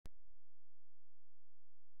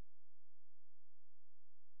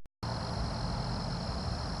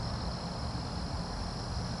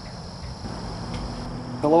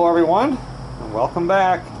Hello everyone, and welcome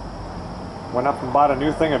back. Went up and bought a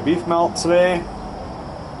new thing of beef melt today.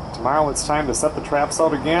 Tomorrow it's time to set the traps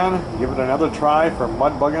out again and give it another try for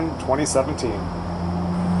Mudbuggin 2017.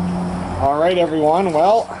 Alright everyone,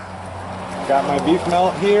 well, got my beef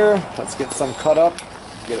melt here. Let's get some cut up,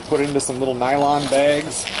 get it put into some little nylon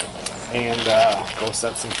bags, and go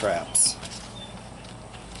set some traps.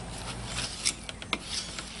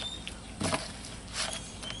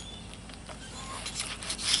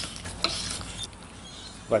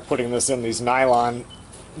 By putting this in these nylon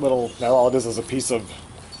little, all it is a piece of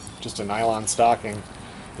just a nylon stocking.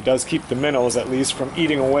 It does keep the minnows at least from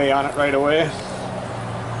eating away on it right away.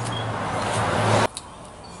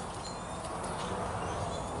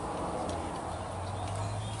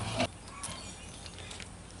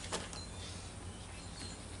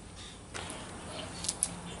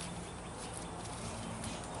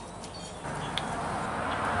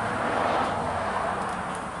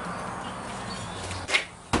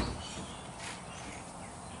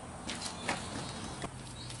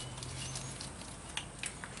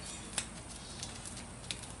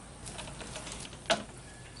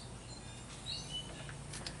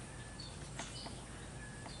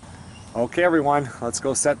 Okay everyone, let's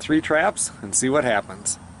go set 3 traps and see what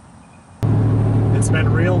happens. It's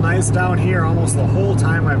been real nice down here almost the whole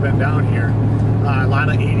time I've been down here. A lot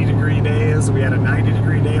of 80-degree days. We had a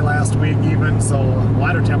 90-degree day last week even, so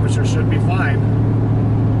water temperature should be fine.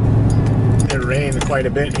 It rained quite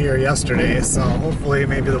a bit here yesterday, so hopefully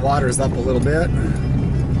maybe the water's up a little bit.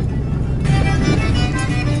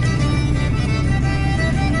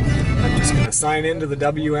 I'm just going to sign into the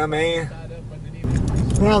WMA.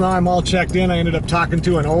 Well, now I'm all checked in. I ended up talking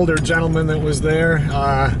to an older gentleman that was there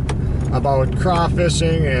about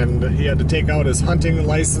crawfishing, and he had to take out his hunting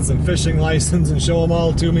license and fishing license and show them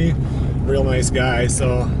all to me. Real nice guy,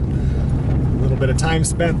 so a little bit of time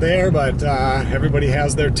spent there, but everybody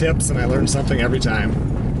has their tips, and I learn something every time.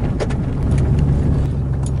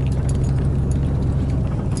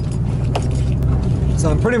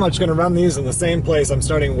 So I'm pretty much going to run these in the same place. I'm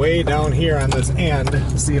starting way down here on this end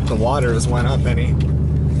to see if the water has went up any.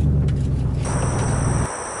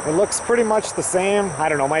 It looks pretty much the same. I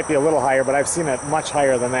don't know, might be a little higher, but I've seen it much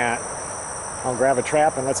higher than that. I'll grab a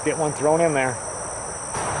trap and let's get one thrown in there.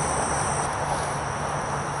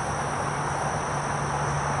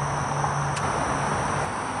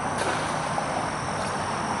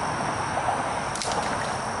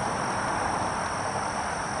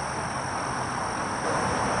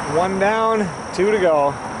 One down, 2 to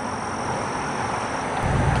go.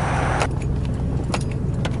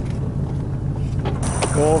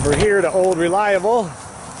 Go over here to Old Reliable.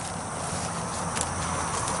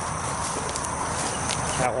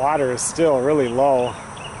 That water is still really low.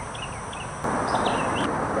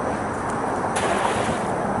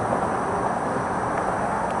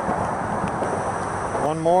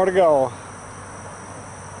 One more to go.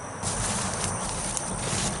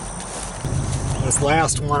 This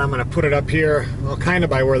last one, I'm going to put it up here, well, kind of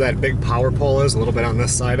by where that big power pole is, a little bit on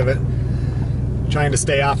this side of it. Trying to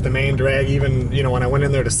stay off the main drag. Even, you know, when I went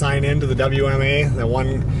in there to sign into the WMA, the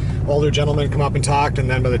one older gentleman come up and talked, and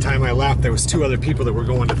then by the time I left there was 2 other people that were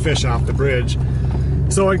going to fish off the bridge.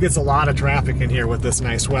 So it gets a lot of traffic in here with this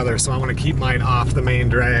nice weather, so I'm going to keep mine off the main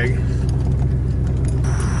drag.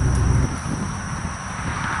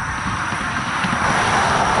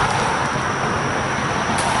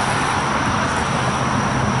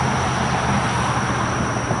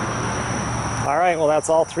 Alright, well that's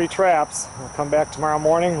all 3 traps. We'll come back tomorrow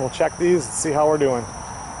morning, we'll check these and see how we're doing.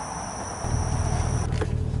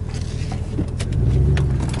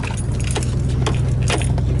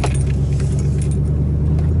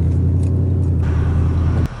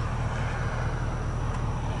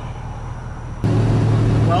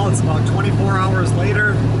 Well, it's about 24 hours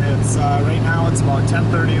later. It's right now it's about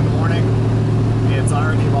 10:30 in the morning. It's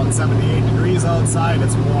already about 78 degrees outside.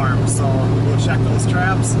 It's warm, so we'll go check those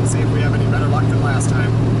traps and see if we have any better luck than last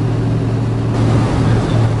time.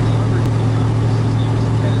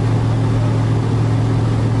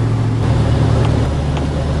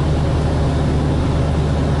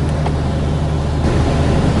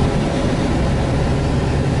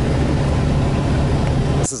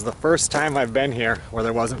 This is the first time I've been here where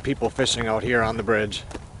there wasn't people fishing out here on the bridge.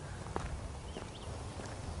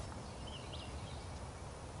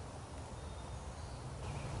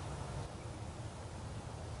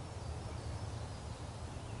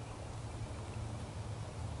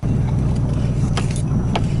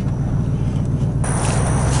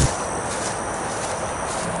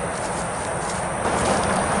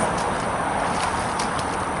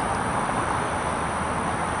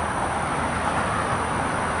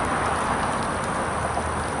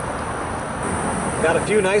 Got a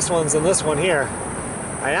few nice ones in this one here.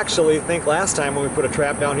 I actually think last time when we put a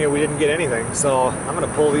trap down here we didn't get anything, so I'm going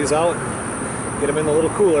to pull these out and get them in the little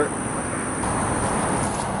cooler.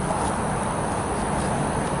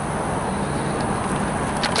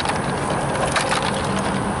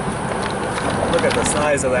 Look at the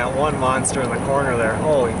size of that one monster in the corner there.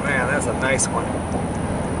 Holy man, that's a nice one.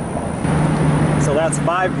 So that's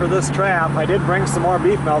 5 for this trap. I did bring some more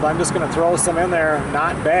beef melt. I'm just going to throw some in there,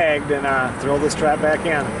 not bagged, and throw this trap back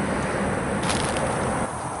in.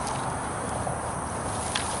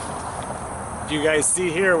 If you guys see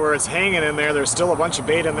here where it's hanging in there, there's still a bunch of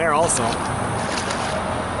bait in there also.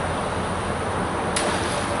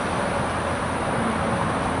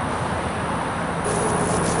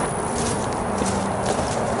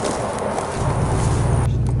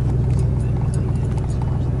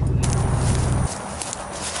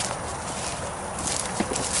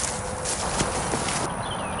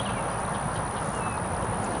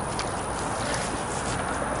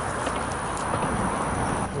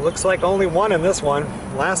 Looks like only one in this one.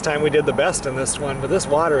 Last time we did the best in this one, but this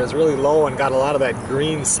water is really low and got a lot of that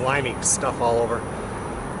green slimy stuff all over.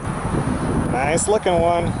 Nice looking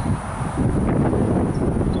one.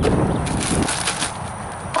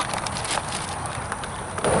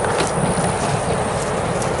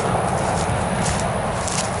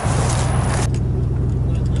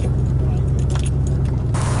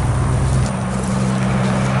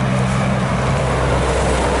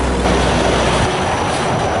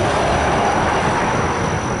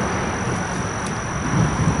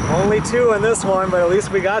 Only 2 in this one, but at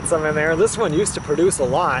least we got some in there. This one used to produce a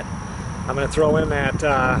lot. I'm going to throw in that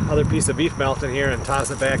other piece of beef melt in here and toss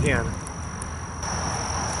it back in.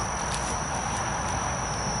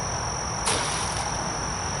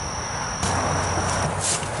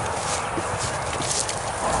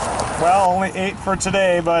 Well, only 8 for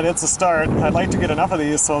today, but it's a start. I'd like to get enough of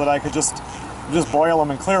these so that I could just boil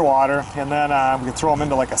them in clear water, and then we could throw them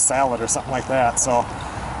into like a salad or something like that. So,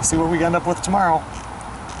 see what we end up with tomorrow.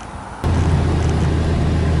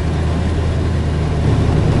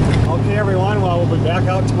 Okay everyone, well we'll be back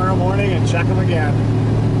out tomorrow morning and check them again.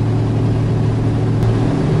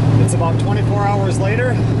 It's about 24 hours later.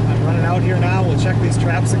 I'm running out here now. We'll check these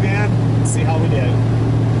traps again and see how we did.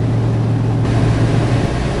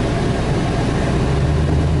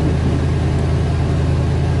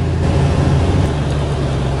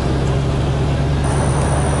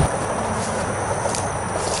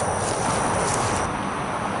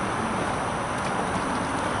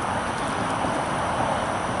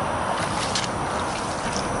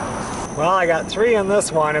 Well, I got 3 in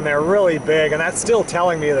this one, and they're really big, and that's still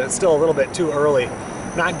telling me that it's still a little bit too early.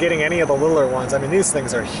 Not getting any of the littler ones. I mean, these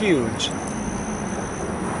things are huge.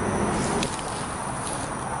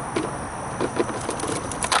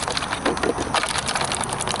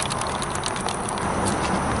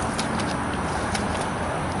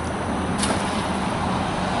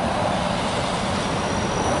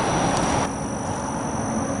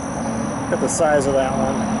 Look at the size of that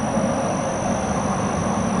one.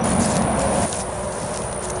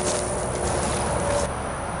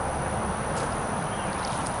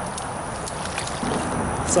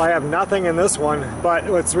 So I have nothing in this one, but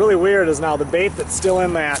what's really weird is now the bait that's still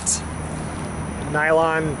in that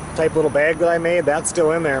nylon type little bag that I made, that's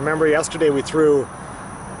still in there. Remember yesterday we threw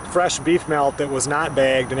fresh beef melt that was not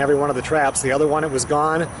bagged in every one of the traps. The other one, it was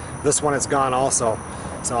gone. This one, it's gone also.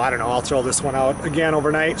 So I don't know, I'll throw this one out again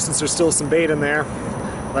overnight since there's still some bait in there.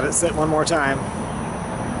 Let it sit one more time.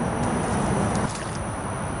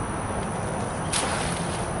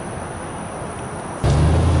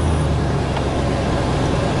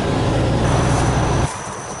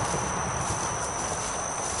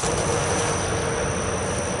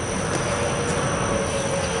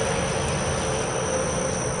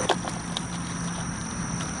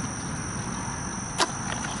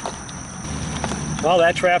 Well,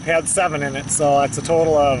 that trap had 7 in it, so that's a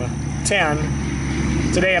total of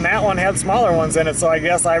 10 today, and that one had smaller ones in it, so I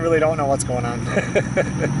guess I really don't know what's going on.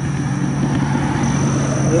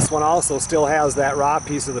 This one also still has that raw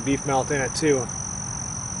piece of the beef melt in it too.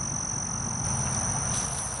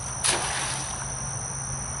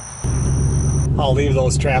 I'll leave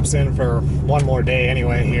those traps in for one more day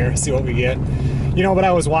anyway here, see what we get. You know, but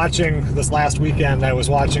I was watching this last weekend, I was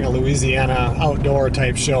watching a Louisiana outdoor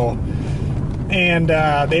type show. And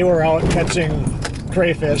they were out catching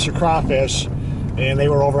crayfish or crawfish, and they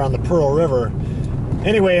were over on the Pearl River.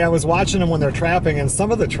 Anyway, I was watching them when they're trapping, and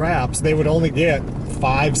some of the traps, they would only get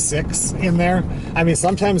 5, 6 in there. I mean,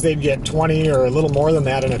 sometimes they'd get 20 or a little more than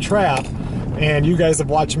that in a trap. And you guys have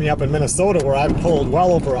watched me up in Minnesota where I've pulled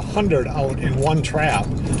well over 100 out in one trap.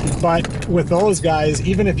 But with those guys,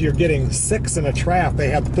 even if you're getting 6 in a trap, they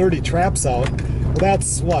have 30 traps out. Well,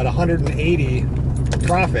 that's what, 180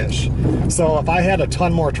 crawfish. So if I had a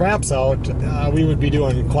ton more traps out, we would be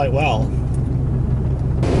doing quite well.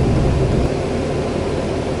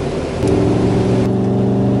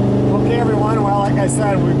 Okay, everyone. Well, like I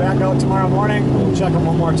said, we'll be back out tomorrow morning. We'll check them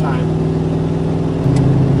one more time.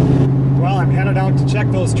 Well, I'm headed out to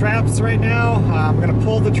check those traps right now. I'm going to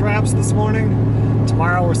pull the traps this morning.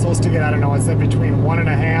 Tomorrow we're supposed to get, I don't know, it said between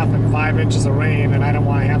 1.5 and 5 inches of rain, and I don't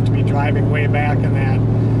want to have to be driving way back in that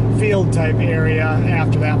field type area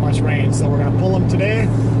after that much rain. So we're going to pull them today,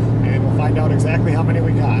 and we'll find out exactly how many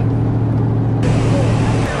we got.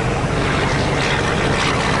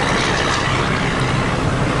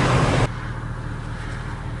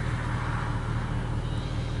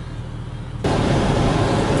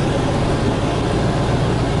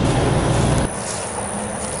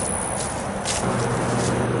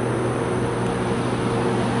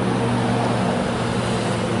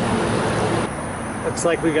 Looks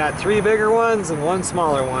like we got 3 bigger ones and 1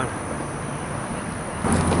 smaller one.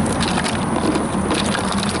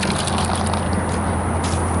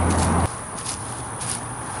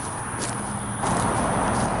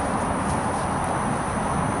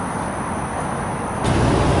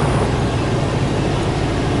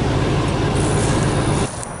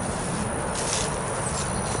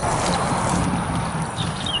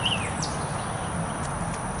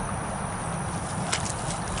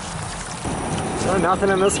 Nothing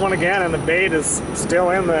in this one again, and the bait is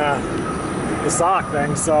still in the sock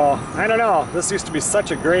thing, so I don't know. This used to be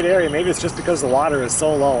such a great area. Maybe it's just because the water is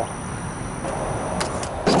so low.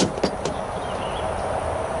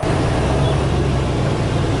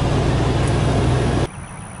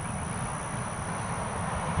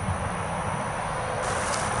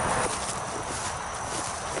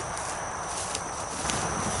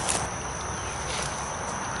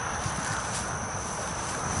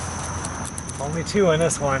 Only 2 in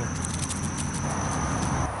this one.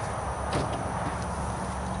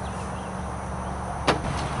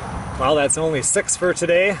 Well, that's only 6 for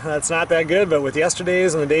today. That's not that good, but with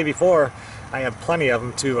yesterday's and the day before, I have plenty of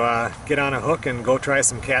them to get on a hook and go try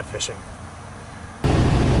some catfishing.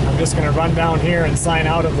 I'm just going to run down here and sign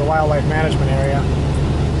out of the wildlife management area.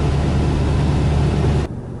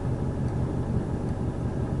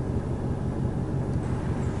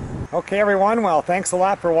 Okay, everyone, well, thanks a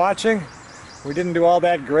lot for watching. We didn't do all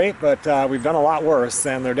that great, but we've done a lot worse,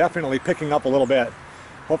 and they're definitely picking up a little bit.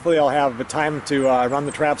 Hopefully I'll have the time to run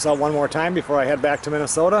the traps out one more time before I head back to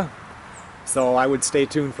Minnesota. So I would stay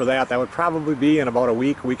tuned for that. That would probably be in about a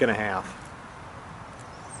week, week and a half.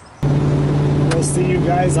 We'll see you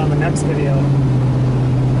guys on the next video.